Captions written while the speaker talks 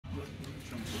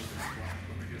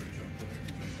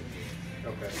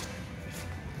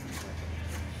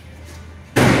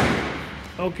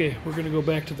Okay, we're going to go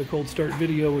back to the cold start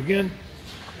video again.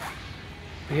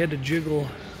 We had to jiggle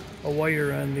a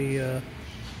wire on the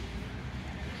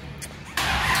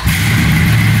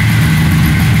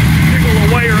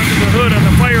wire under the hood on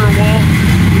the firewall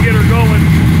to get her going.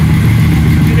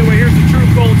 Anyway, here's the true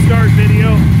cold start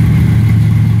video.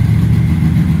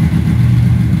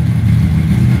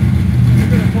 We're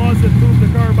going to pause it, move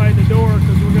the car by the door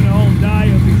because we're going to all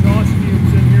die of exhaust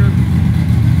fumes in here.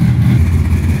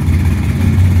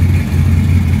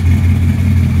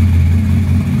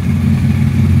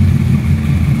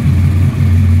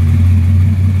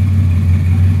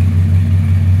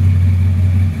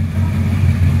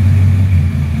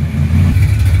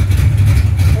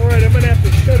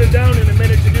 Down in a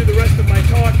minute to do the rest of my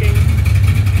talking,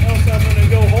 else I'm going to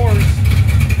go hoarse.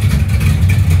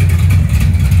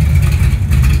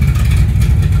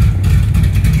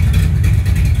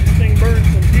 This thing burns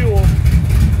some fuel.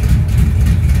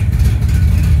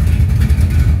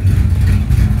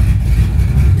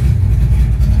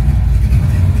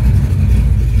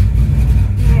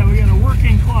 Yeah, we got a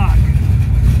working clock.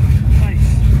 Nice.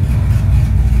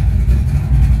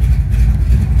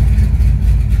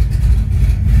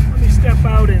 Step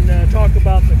out and talk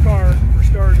about the car for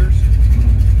starters.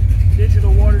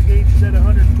 Digital water gauge is at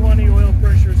 120, oil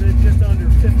pressure is at just under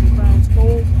 50 pounds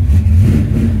cold.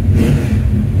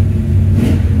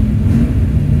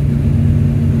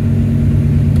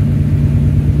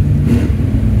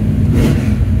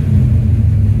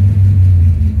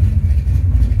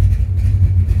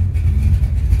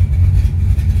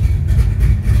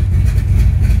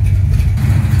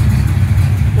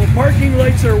 Parking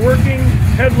lights are working,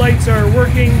 headlights are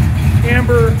working,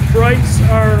 amber brights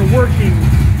are working.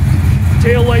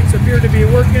 Tail lights appear to be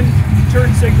working,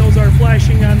 turn signals are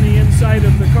flashing on the inside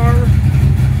of the car.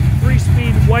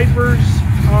 3-speed wipers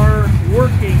are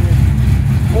working.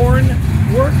 Horn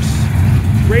works,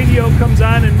 radio comes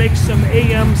on and makes some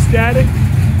AM static.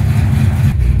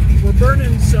 We're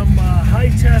burning some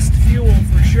high test fuel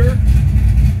for sure.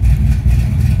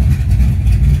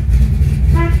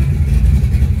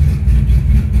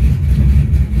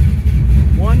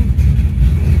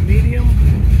 Medium,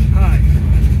 high.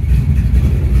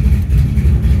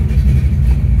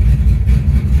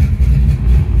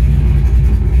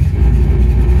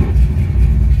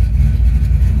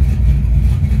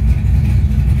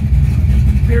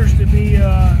 Appears to be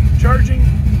charging.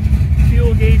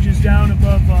 Fuel gauge is down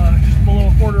above just below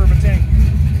a quarter of a tank.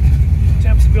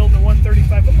 Temps building at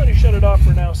 135. I'm going to shut it off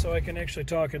for now so I can actually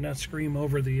talk and not scream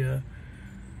over the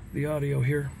audio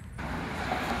here.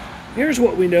 Here's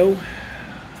what we know.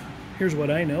 Here's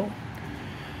what I know.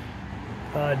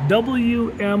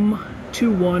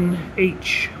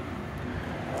 WM21H,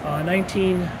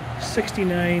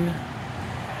 1969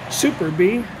 Super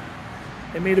B.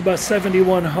 They made about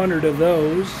 7,100 of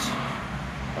those.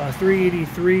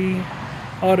 383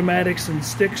 automatics and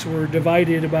sticks were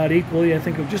divided about equally. I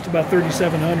think of just about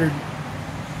 3,700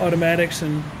 automatics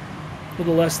and a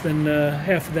little less than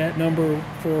half of that number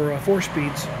for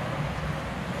 4-speeds.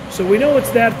 So we know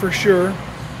it's that for sure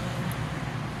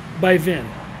by VIN.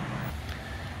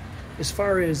 As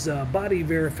far as body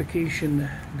verification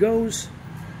goes,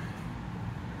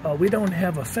 we don't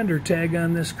have a fender tag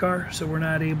on this car, so we're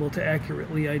not able to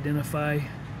accurately identify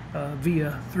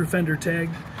through fender tag,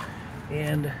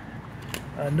 and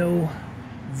no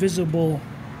visible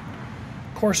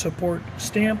core support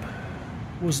stamp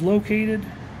was located.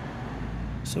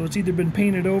 So it's either been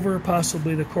painted over,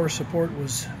 possibly the core support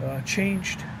was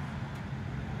changed.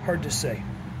 Hard to say.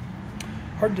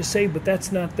 Hard to say, but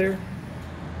that's not there.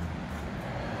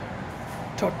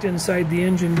 Tucked inside the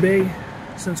engine bay,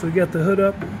 since we got the hood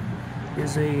up,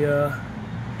 is a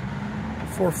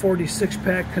 446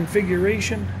 pack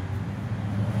configuration.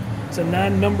 It's a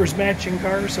non-numbers matching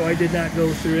car, so I did not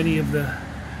go through any of the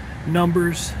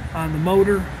numbers on the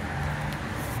motor.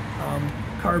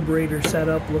 Carburetor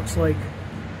setup looks like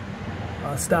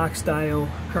a stock style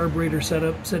carburetor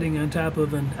setup sitting on top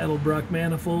of an Edelbrock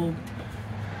manifold.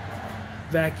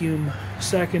 Vacuum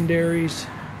secondaries.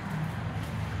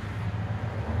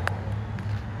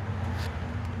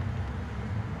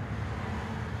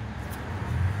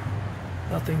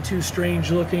 Nothing too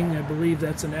strange looking. I believe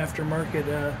that's an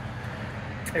aftermarket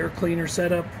air cleaner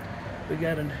setup. We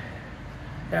got an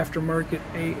aftermarket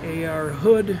AAR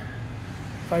hood,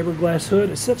 fiberglass hood.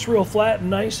 It sits real flat and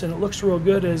nice, and it looks real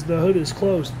good as the hood is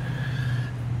closed.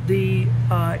 The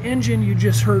engine you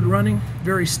just heard running,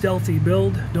 very stealthy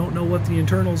build. Don't know what the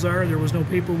internals are. There was no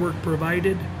paperwork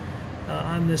provided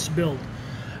on this build.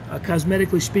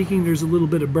 Cosmetically speaking, there's a little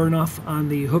bit of burn off on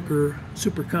the Hooker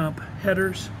Super Comp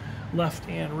headers, left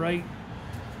and right.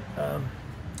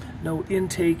 No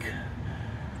intake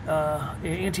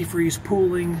antifreeze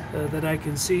pooling that I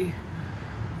can see.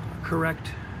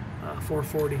 Correct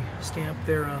 440 stamp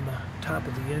there on the top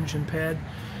of the engine pad.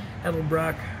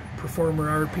 Edelbrock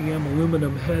Performer RPM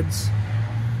aluminum heads.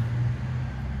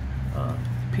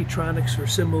 P-tronics or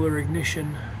similar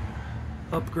ignition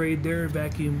upgrade there.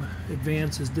 Vacuum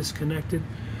advance is disconnected.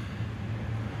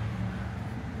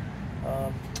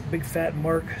 Big fat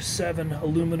Mark 7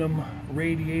 aluminum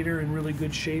radiator in really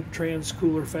good shape. Trans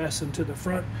cooler fastened to the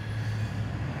front.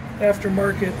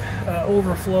 Aftermarket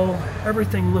overflow.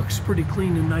 Everything looks pretty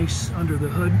clean and nice under the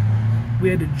hood. We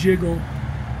had to jiggle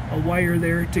a wire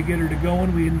there to get her to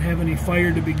going. We didn't have any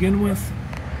fire to begin with.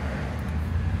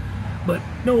 But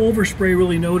no overspray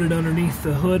really noted underneath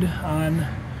the hood on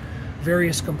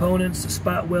various components. The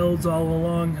spot welds all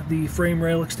along the frame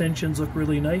rail extensions look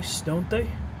really nice, don't they?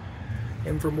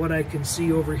 And from what I can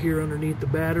see over here underneath the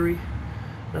battery,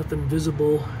 nothing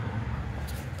visible,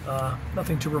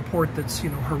 nothing to report that's,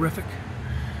 you know, horrific.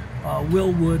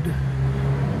 Willwood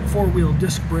 4-wheel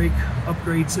disc brake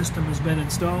upgrade system has been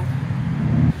installed.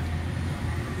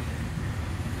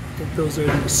 I think those are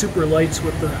the super lights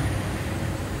with the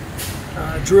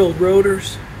drilled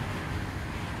rotors,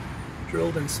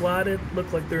 drilled and slotted.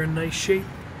 Look like they're in nice shape.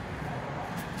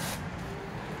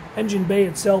 Engine bay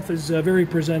itself is very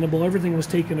presentable. Everything was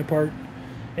taken apart,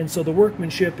 and so the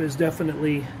workmanship is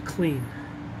definitely clean.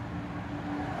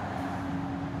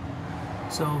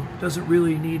 So doesn't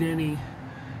really need any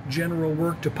general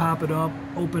work to pop it up,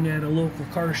 open at a local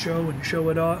car show and show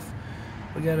it off.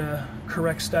 We got a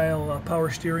correct style power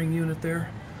steering unit there.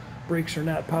 Brakes are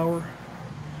not power.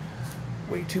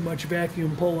 Way too much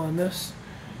vacuum pull on this.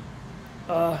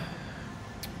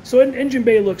 So engine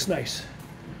bay looks nice.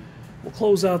 We'll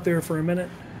close out there for a minute.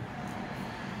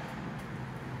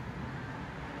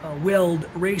 Weld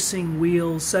racing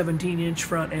wheels, 17-inch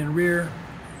front and rear,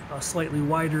 slightly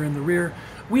wider in the rear.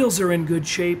 Wheels are in good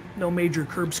shape, no major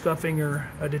curb scuffing or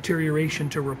deterioration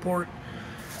to report.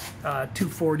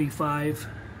 245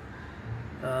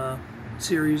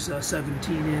 series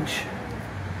 17-inch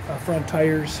front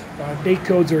tires. Date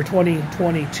codes are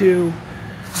 2022.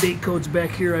 Date codes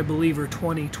back here I believe are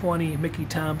 2020. Mickey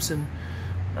Thompson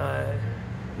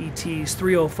ETs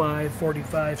 305,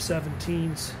 45,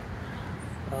 17s.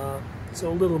 So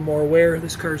a little more wear.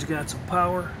 This car's got some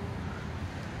power.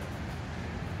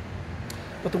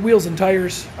 But the wheels and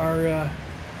tires are in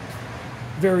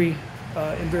very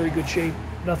good shape.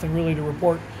 Nothing really to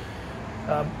report.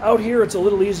 Out here it's a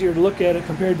little easier to look at it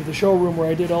compared to the showroom where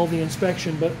I did all the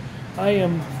inspection, but I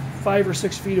am 5 or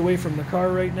 6 feet away from the car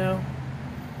right now.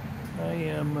 I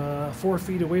am 4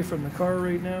 feet away from the car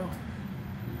right now.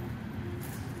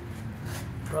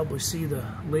 Probably see the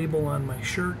label on my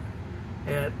shirt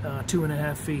at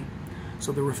 2.5 feet.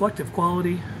 So the reflective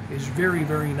quality is very,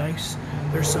 very nice.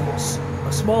 There's some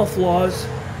small flaws,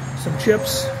 some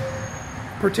chips,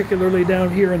 particularly down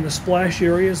here in the splash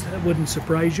areas. That wouldn't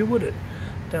surprise you, would it?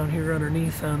 Down here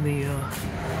underneath on the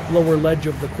lower ledge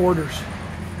of the quarters.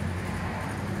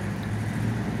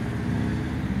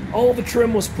 All the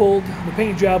trim was pulled, the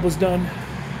paint job was done,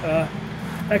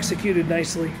 executed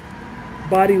nicely.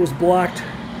 Body was blocked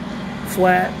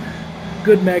flat,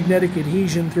 good magnetic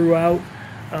adhesion throughout,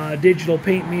 digital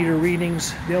paint meter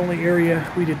readings. The only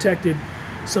area we detected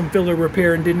some filler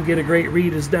repair and didn't get a great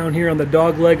read is down here on the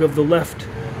dog leg of the left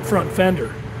front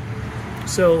fender.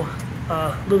 So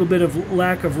a little bit of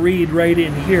lack of read right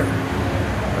in here,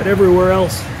 but everywhere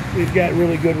else we've got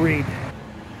really good read.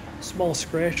 Small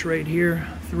scratch right here,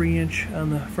 3-inch on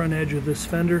the front edge of this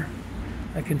fender.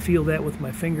 I can feel that with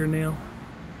my fingernail.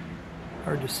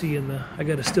 Hard to see in the, I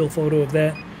got a still photo of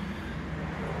that.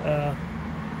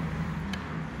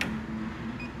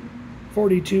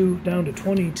 42 down to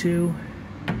 22.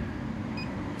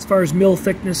 As far as mill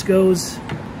thickness goes,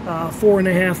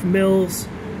 4.5 mils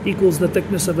equals the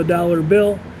thickness of a dollar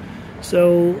bill.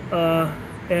 So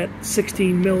at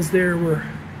 16 mils there, we're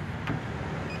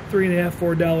 3.5,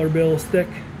 $4 bills thick.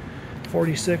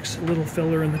 46, a little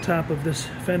filler in the top of this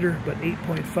fender, but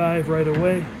 8.5 right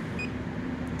away.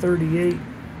 38.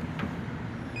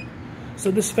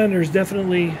 So this fender is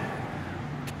definitely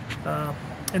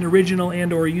an original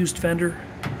and or used fender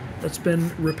that's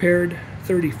been repaired.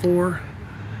 34.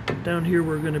 Down here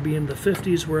we're going to be in the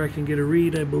 50s where I can get a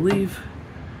read, I believe.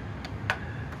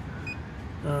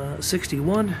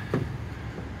 61.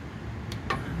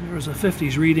 There was a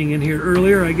 50s reading in here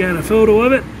earlier. I got a photo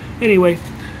of it. Anyway,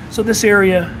 so this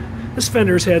area, this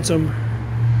fender's had some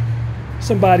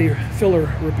body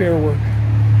filler repair work.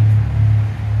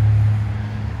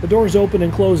 The doors open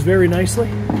and close very nicely.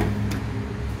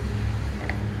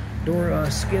 Door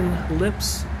skin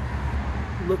lips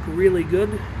look really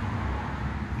good.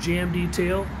 Jam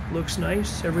detail looks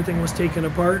nice. Everything was taken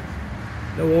apart.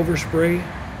 No overspray.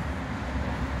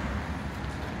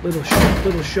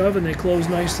 Little shove and they close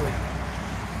nicely.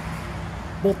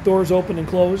 Both doors open and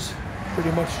close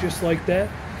pretty much just like that.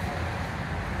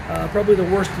 Probably the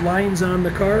worst lines on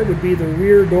the car would be the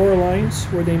rear door lines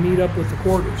where they meet up with the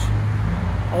quarters.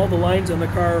 All the lines on the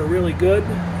car are really good.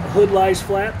 The hood lies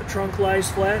flat, the trunk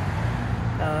lies flat.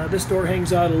 This door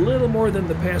hangs out a little more than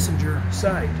the passenger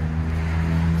side.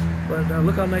 But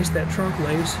look how nice that trunk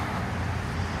lays.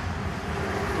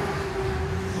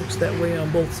 Looks that way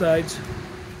on both sides.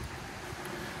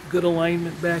 Good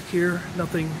alignment back here.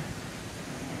 Nothing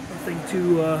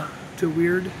too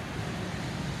weird.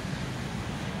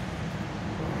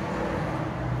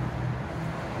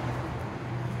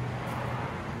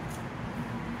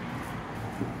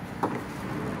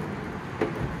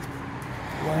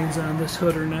 Lines on this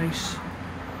hood are nice.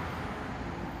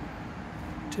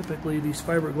 Typically these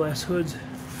fiberglass hoods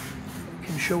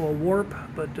can show a warp,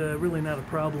 but really not a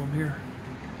problem here.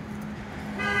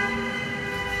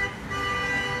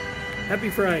 Happy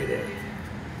Friday.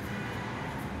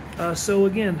 So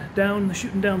again,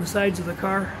 shooting down the sides of the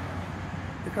car.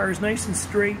 The car is nice and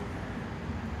straight.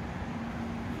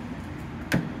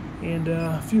 And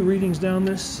a few readings down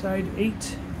this side.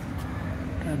 8.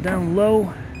 Down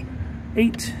low,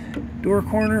 8. Door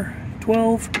corner,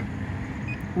 12.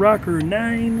 Rocker,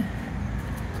 9.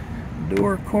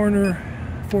 Door corner,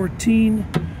 14.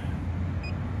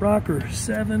 Rocker,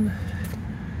 7.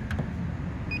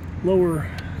 Lower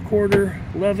quarter,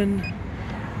 11.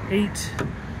 8.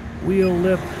 Wheel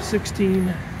lip, 16.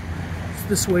 It's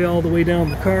this way all the way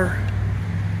down the car.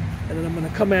 And then I'm going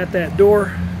to come at that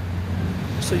door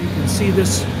so you can see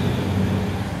this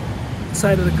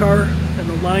side of the car and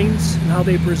the lines and how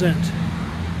they present.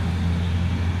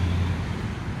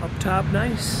 Up top,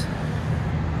 nice.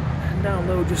 And down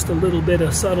low, just a little bit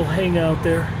of subtle hangout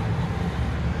there.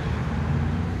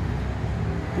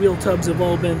 Wheel tubs have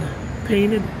all been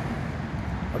painted.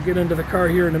 I'll get into the car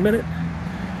here in a minute.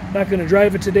 Not going to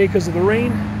drive it today because of the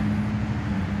rain.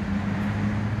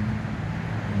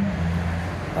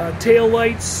 Tail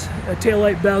lights, tail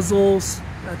light bezels,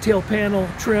 tail panel,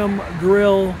 trim,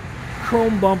 grille,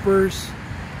 chrome bumpers.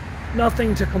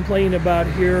 Nothing to complain about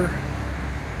here.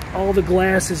 All the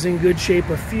glass is in good shape.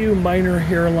 A few minor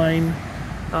hairline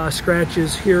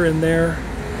scratches here and there,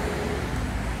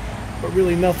 but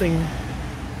really nothing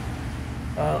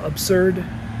absurd.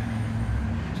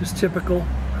 Just typical.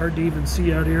 Hard to even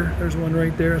see out here. There's one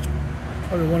right there. It's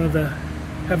probably one of the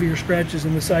heavier scratches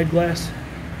in the side glass.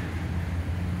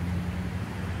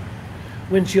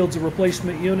 Windshield's a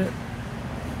replacement unit.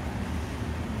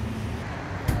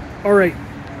 All right,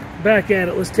 back at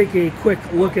it. Let's take a quick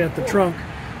look at the trunk.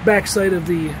 Backside of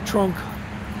the trunk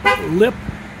lip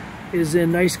is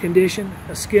in nice condition.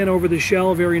 A skin over the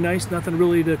shell, very nice. Nothing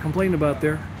really to complain about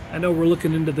there. I know we're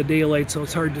looking into the daylight, so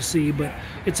it's hard to see, but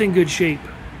it's in good shape.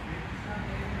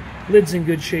 Lid's in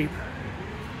good shape.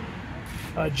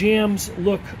 Jams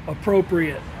look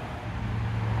appropriate.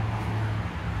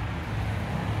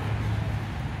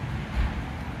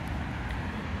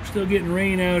 Still getting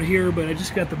rain out here, but I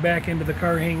just got the back end of the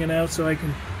car hanging out so I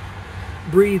can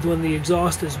breathe when the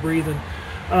exhaust is breathing.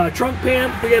 Trunk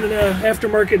pan, we got an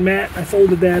aftermarket mat. I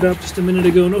folded that up just a minute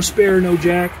ago. No spare, no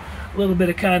jack. A little bit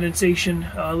of condensation,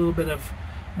 a little bit of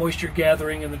moisture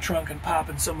gathering in the trunk and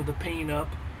popping some of the paint up,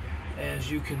 as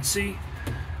you can see.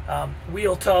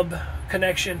 Wheel tub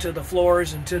connection to the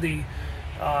floors and to the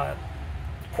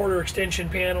quarter extension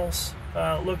panels.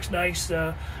 Looks nice.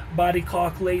 Body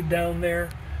caulk laid down there.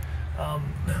 A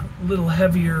little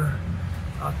heavier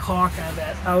caulk on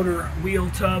that outer wheel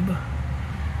tub.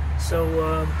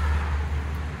 So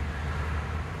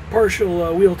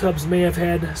partial wheel tubs may have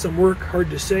had some work, hard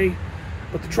to say,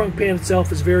 but the trunk pan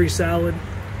itself is very solid.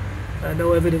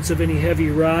 No evidence of any heavy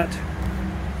rot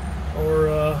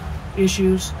or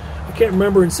issues. I can't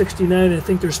remember in '69, I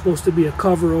think there's supposed to be a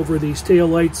cover over these tail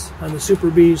lights on the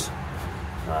Super Bs.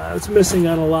 It's missing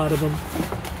on a lot of them.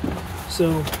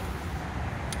 So,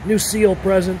 new seal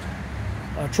present.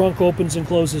 Trunk opens and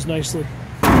closes nicely.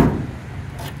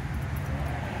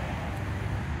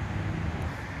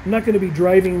 I'm not going to be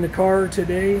driving the car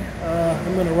today.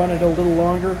 I'm going to run it a little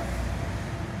longer.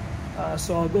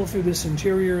 So I'll go through this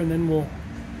interior and then we'll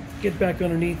get back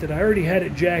underneath it. I already had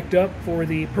it jacked up for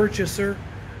the purchaser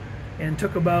and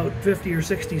took about 50 or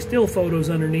 60 still photos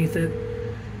underneath it.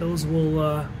 Those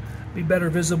will be better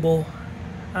visible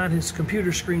on his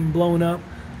computer screen blown up.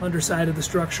 Underside of the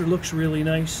structure looks really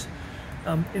nice.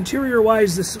 Interior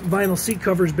wise, this vinyl seat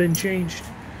cover has been changed.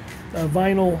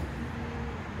 Vinyl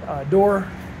Door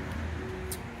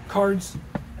cards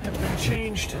have been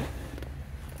changed.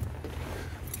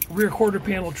 Rear quarter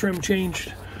panel trim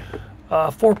changed.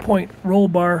 4-point roll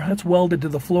bar, that's welded to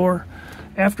the floor.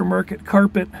 Aftermarket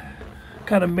carpet,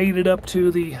 kind of made it up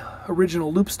to the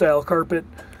original loop style carpet,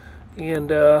 and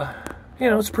you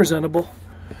know, it's presentable.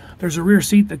 There's a rear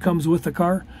seat that comes with the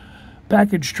car.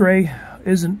 Package tray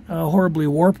isn't horribly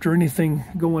warped or anything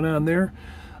going on there.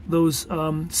 Those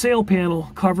sail panel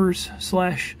covers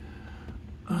slash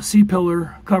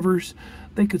C-pillar covers,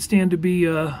 they could stand to be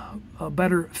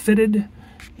better fitted,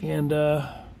 and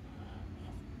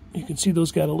you can see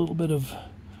those got a little bit of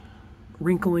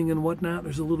wrinkling and whatnot.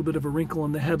 There's a little bit of a wrinkle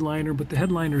in the headliner, but the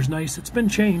headliner's nice. It's been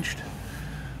changed,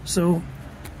 so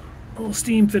a little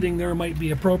steam fitting there might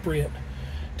be appropriate.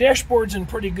 Dashboard's in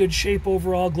pretty good shape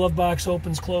overall. Glove box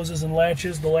opens, closes, and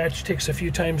latches. The latch takes a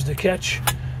few times to catch.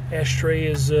 Ashtray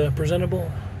is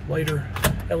presentable, lighter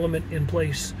element in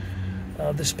place.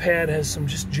 This pad has some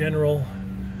just general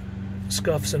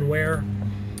scuffs and wear.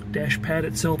 Dash pad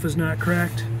itself is not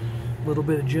cracked. A little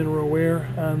bit of general wear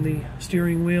on the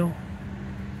steering wheel.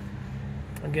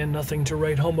 Again, nothing to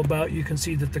write home about. You can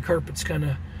see that the carpet's kind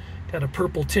of got a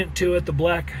purple tint to it. The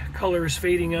black color is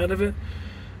fading out of it.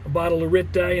 A bottle of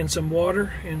Rit dye and some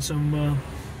water and some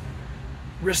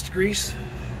wrist grease,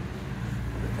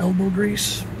 elbow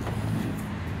grease.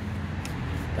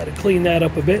 Got to clean that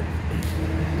up a bit.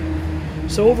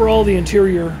 So overall, the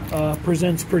interior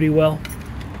presents pretty well.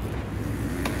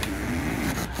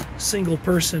 Single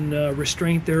person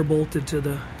restraint there bolted to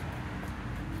the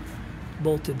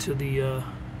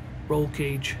roll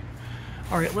cage.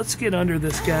 All right, let's get under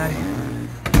this guy.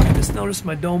 Just notice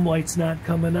my dome light's not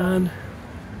coming on.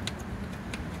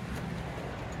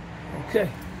 Okay.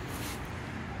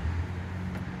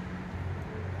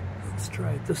 Let's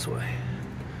try it this way.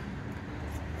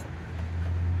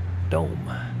 Dome.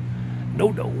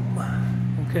 No dome.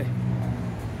 Okay.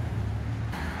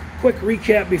 Quick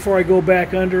recap before I go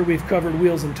back under. We've covered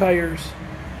wheels and tires.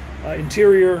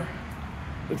 Interior,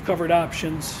 we've covered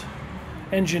options.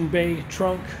 Engine bay,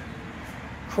 trunk,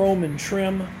 chrome and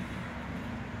trim,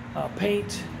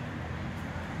 paint.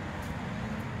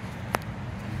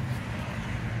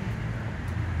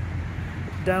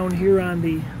 Down here on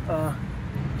the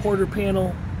quarter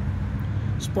panel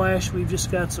splash, we've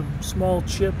just got some small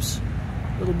chips,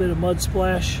 a little bit of mud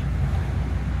splash,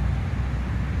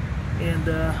 and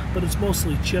but it's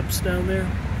mostly chips down there.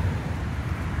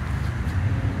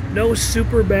 No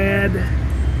super bad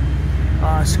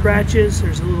scratches.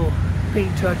 There's a little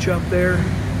paint touch up there.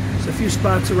 There's a few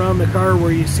spots around the car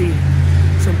where you see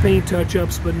some paint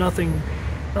touch-ups, but nothing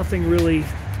really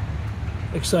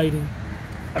exciting.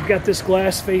 I've got this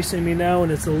glass facing me now,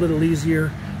 and it's a little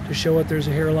easier to show it. There's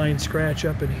a hairline scratch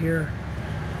up in here.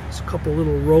 There's a couple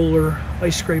little roller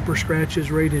ice scraper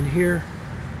scratches right in here.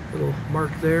 Little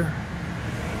mark there.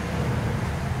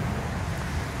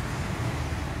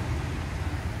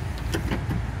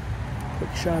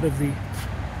 Quick shot of the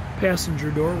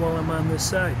passenger door while I'm on this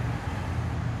side.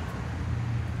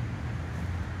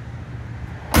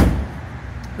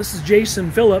 This is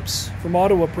Jason Phillips from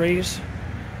Auto Appraise,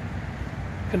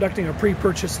 conducting a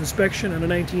pre-purchase inspection on a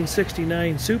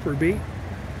 1969 Super Bee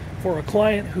for a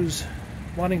client who's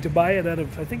wanting to buy it out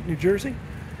of, I think, New Jersey.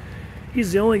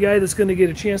 He's the only guy that's going to get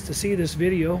a chance to see this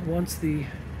video once the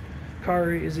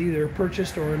car is either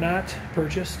purchased or not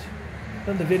purchased.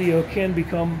 Then the video can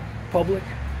become public,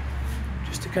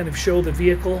 just to kind of show the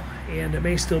vehicle, and it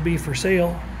may still be for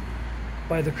sale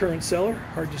by the current seller,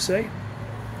 hard to say.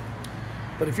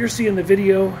 But if you're seeing the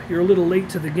video, you're a little late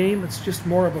to the game. It's just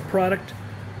more of a product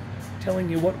telling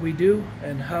you what we do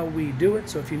and how we do it.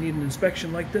 So if you need an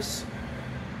inspection like this,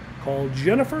 call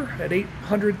Jennifer at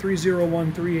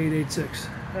 800-301-3886.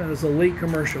 That is a late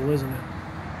commercial, isn't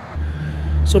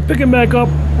it? So picking back up,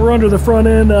 we're under the front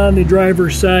end on the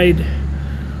driver's side.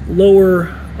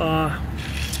 Lower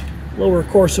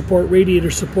core support,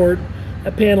 radiator support.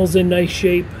 That panel's in nice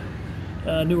shape.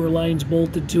 Newer lines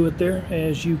bolted to it there,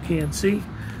 as you can see.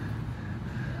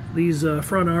 These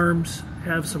front arms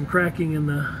have some cracking in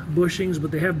the bushings,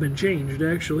 but they have been changed,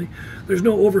 actually. There's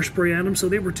no overspray on them, so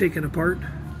they were taken apart.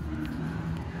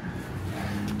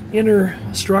 Inner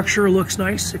structure looks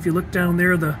nice. If you look down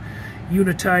there, the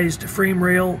unitized frame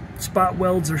rail spot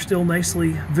welds are still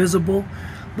nicely visible.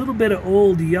 A little bit of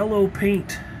old yellow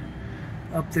paint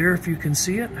up there, if you can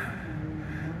see it,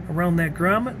 around that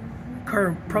grommet.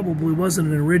 Car probably wasn't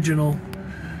an original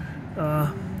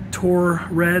Tor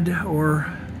red,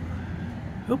 or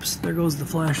oops, there goes the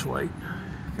flashlight.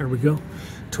 There we go.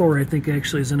 Tor, I think,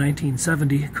 actually is a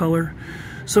 1970 color.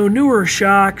 So newer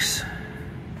shocks,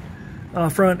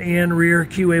 front and rear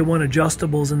QA1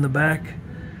 adjustables in the back.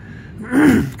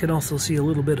 You can also see a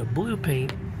little bit of blue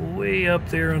paint way up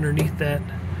there underneath that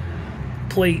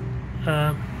plate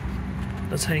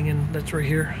that's hanging, that's right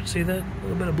here. See that? A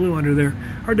little bit of blue under there.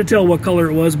 Hard to tell what color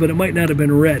it was, but it might not have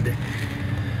been red.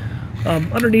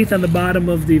 Underneath on the bottom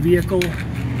of the vehicle,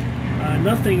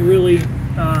 nothing really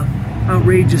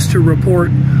outrageous to report.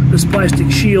 This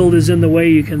plastic shield is in the way.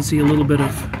 You can see a little bit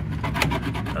of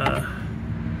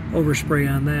overspray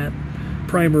on that.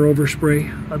 Primer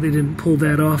overspray. They didn't pull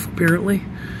that off apparently.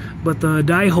 But the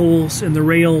die holes in the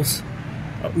rails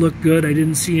look good. I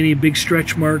didn't see any big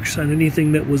stretch marks on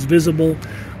anything that was visible,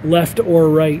 left or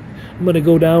right. I'm going to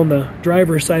go down the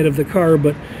driver's side of the car,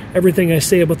 but everything I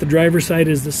say about the driver's side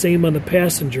is the same on the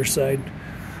passenger side.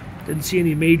 Didn't see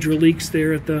any major leaks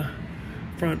there at the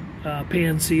front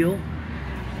pan seal.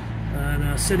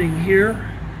 And sitting here,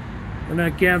 we're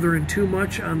not gathering too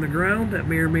much on the ground. That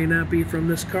may or may not be from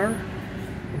this car.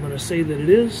 I'm going to say that it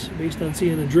is, based on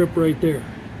seeing a drip right there.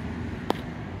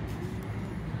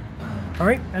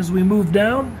 Alright, as we move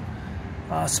down,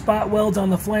 spot welds on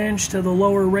the flange to the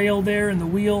lower rail there in the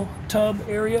wheel tub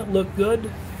area look good.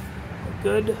 Look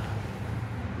good.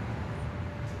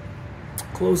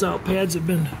 Closeout pads have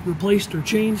been replaced or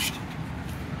changed.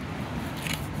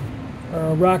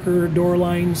 Rocker door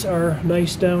lines are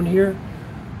nice down here.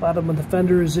 Bottom of the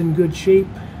fender is in good shape,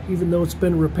 even though it's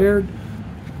been repaired.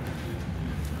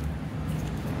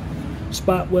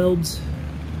 Spot welds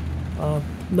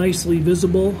nicely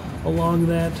visible along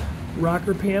that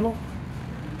rocker panel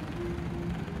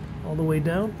all the way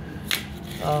down.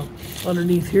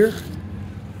 Underneath here,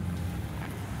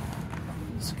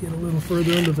 let's get a little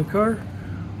further into the car.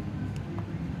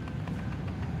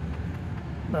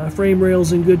 Frame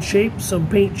rails in good shape, some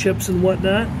paint chips and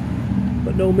whatnot,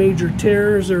 but no major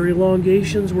tears or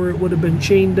elongations where it would have been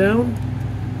chained down.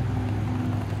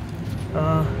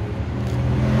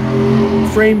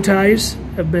 Frame ties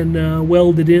have been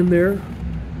welded in there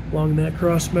along that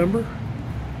cross member.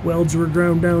 Welds were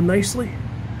ground down nicely.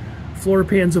 Floor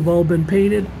pans have all been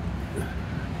painted.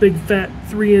 Big fat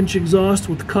 3-inch exhaust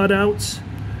with cutouts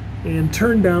and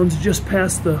turn downs just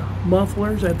past the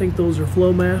mufflers. I think those are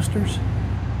Flowmasters.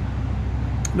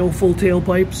 No full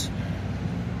tailpipes.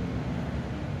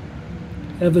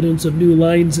 Evidence of new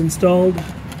lines installed.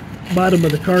 Bottom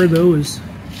of the car though is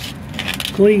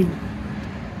clean.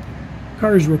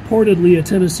 Car is reportedly a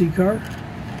Tennessee car.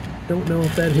 Don't know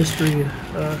if that history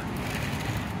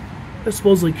it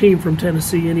supposedly came from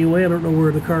Tennessee anyway. I don't know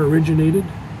where the car originated.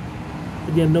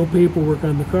 Again, no paperwork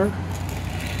on the car.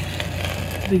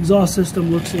 The exhaust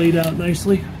system looks laid out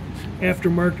nicely.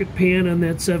 Aftermarket pan on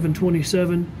that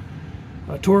 727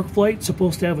 torque flight.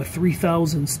 Supposed to have a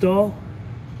 3000 stall.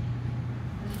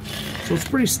 So it's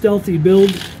pretty stealthy build.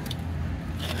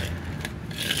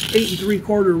 8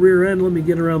 3/4 rear end. Let me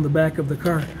get around the back of the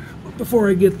car. But before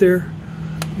I get there,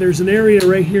 there's an area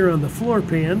right here on the floor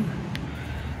pan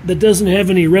that doesn't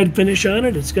have any red finish on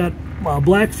it. It's got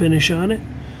black finish on it.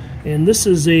 And this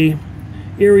is a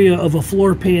area of a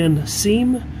floor pan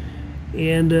seam.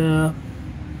 And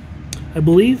I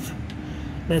believe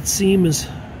that seam is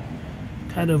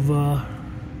kind of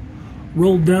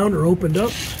rolled down or opened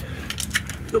up.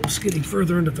 Oops, getting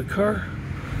further into the car.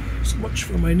 So much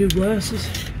for my new glasses.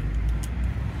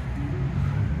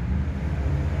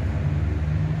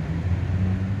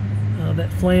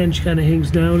 That flange kind of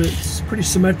hangs down. It's pretty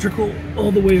symmetrical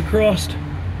all the way across.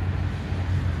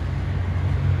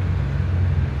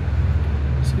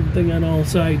 Same thing on all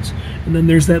sides. And then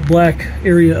there's that black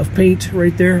area of paint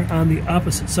right there on the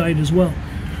opposite side as well.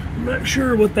 I'm not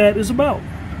sure what that is about.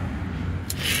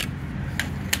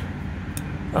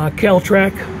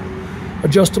 Caltrac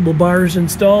adjustable bars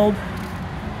installed.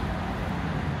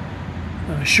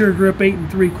 Sure grip 8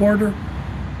 3/4.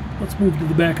 Let's move to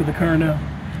the back of the car now.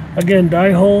 Again,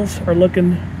 die holes are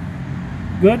looking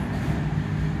good.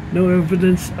 No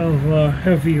evidence of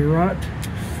heavy rot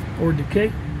or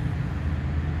decay.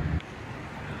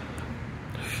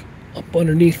 Up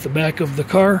underneath the back of the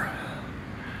car,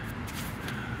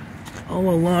 all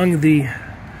along the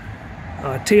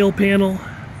tail panel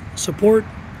support,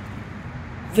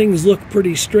 things look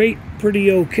pretty straight, pretty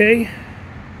okay.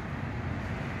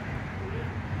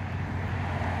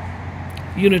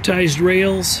 Unitized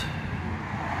rails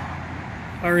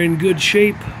are in good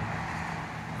shape.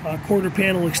 Quarter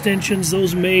panel extensions,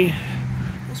 those may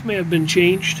have been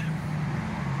changed.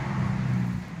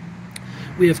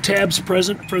 We have tabs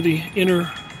present for the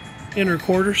inner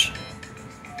quarters.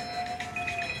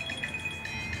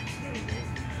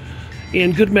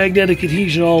 And good magnetic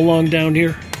adhesion all along down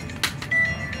here.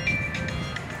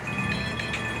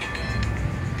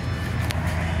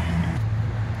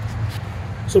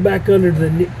 So back under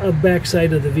the back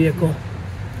side of the vehicle,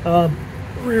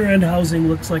 rear end housing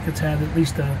looks like it's had at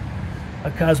least a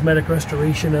cosmetic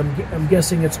restoration. I'm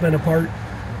guessing it's been apart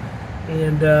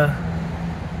and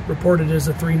reported as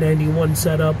a 391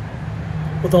 setup.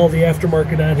 With all the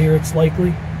aftermarket on here, it's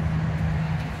likely.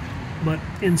 But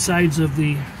insides of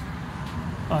the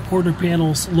quarter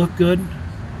panels look good.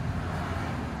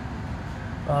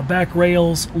 Back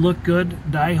rails look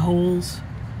good. Die holes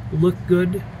look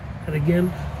good. And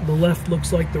again, the left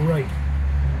looks like the right.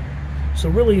 So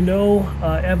really no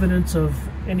evidence of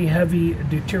any heavy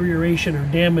deterioration or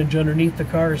damage underneath the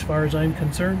car as far as I'm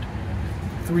concerned.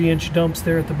 3-inch dumps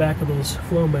there at the back of those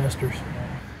Flowmasters.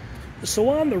 So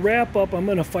on the wrap up, I'm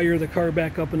going to fire the car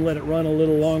back up and let it run a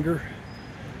little longer.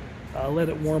 Let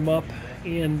it warm up,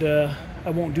 and I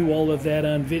won't do all of that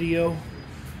on video.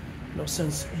 No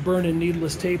sense burning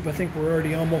needless tape. I think we're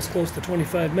already almost close to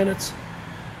 25 minutes.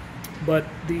 But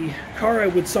the car I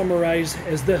would summarize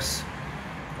as this.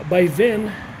 By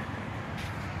VIN,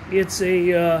 it's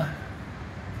a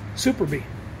Super B.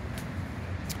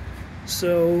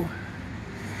 So,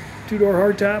 2-door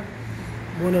hardtop,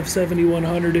 one of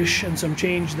 7,100-ish and some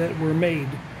change that were made.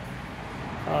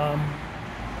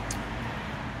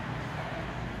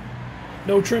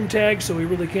 No trim tag, so we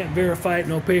really can't verify it.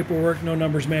 No paperwork, no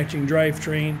numbers matching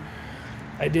drivetrain.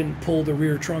 I didn't pull the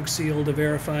rear trunk seal to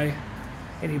verify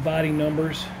any body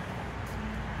numbers.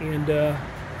 And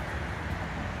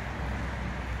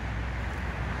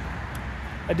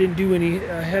I didn't do any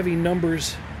heavy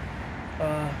numbers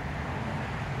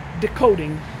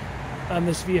decoding on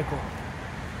this vehicle.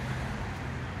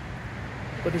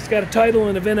 But it's got a title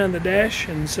and a VIN on the dash,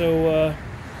 and so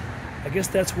I guess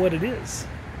that's what it is.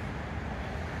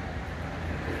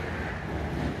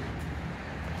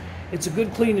 It's a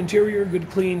good clean interior, good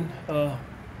clean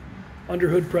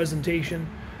underhood presentation.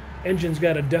 Engine's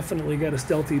definitely got a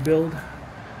stealthy build.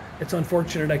 It's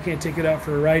unfortunate I can't take it out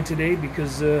for a ride today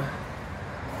because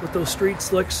with those street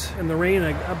slicks and the rain,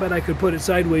 I bet I could put it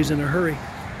sideways in a hurry.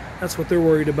 That's what they're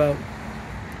worried about.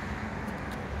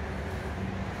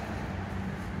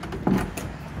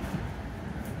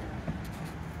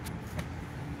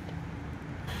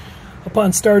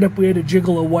 Upon startup, we had to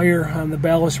jiggle a wire on the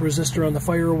ballast resistor on the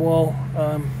firewall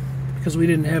because we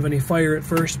didn't have any fire at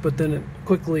first, but then it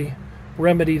quickly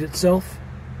remedied itself.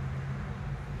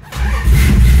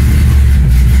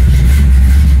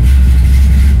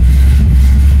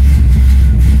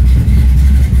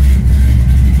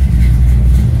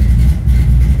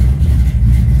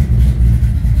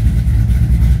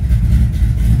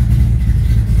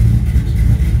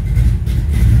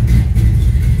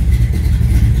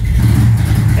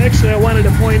 Actually, I wanted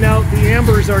to point out the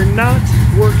ambers are not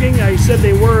working. I said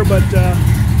they were, but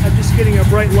I'm just getting a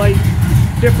bright light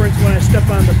difference when I step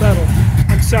on the pedal.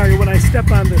 I'm sorry, when I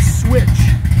step on the switch,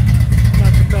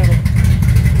 not the pedal.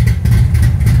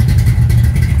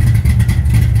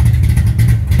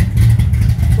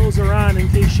 Those are on in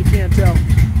case you can't tell.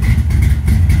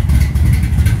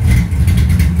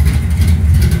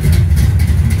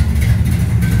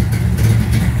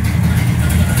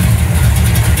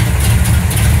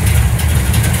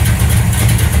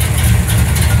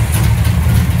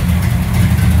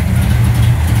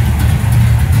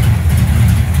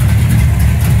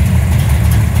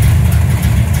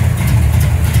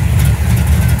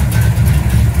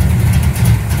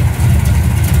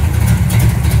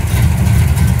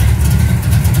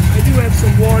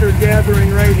 Water gathering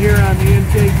right here on the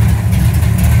intake.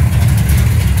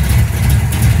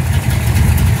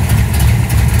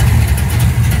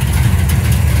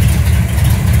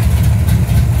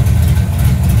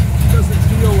 Doesn't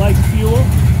feel like fuel.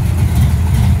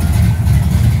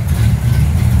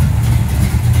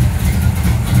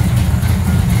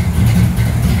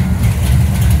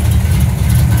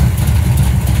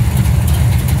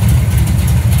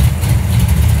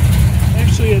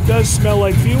 It does smell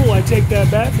like fuel. I take that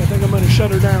back. I think I'm going to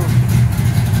shut her down.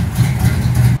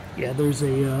 Yeah, there's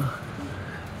a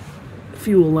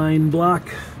fuel line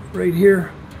block right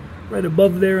here, right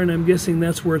above there, and I'm guessing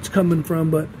that's where it's coming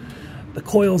from, but the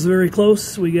coil's very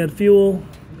close. We got fuel.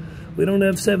 We don't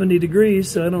have 70 degrees,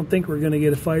 so I don't think we're going to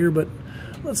get a fire, but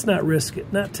let's not risk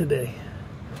it. Not today.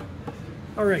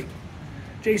 All right.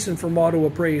 Jason from Auto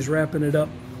Appraise wrapping it up.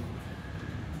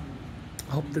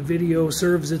 Hope the video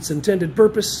serves its intended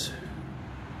purpose,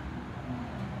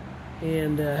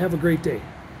 and have a great day.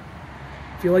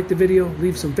 If you like the video,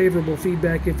 leave some favorable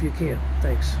feedback if you can.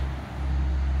 Thanks.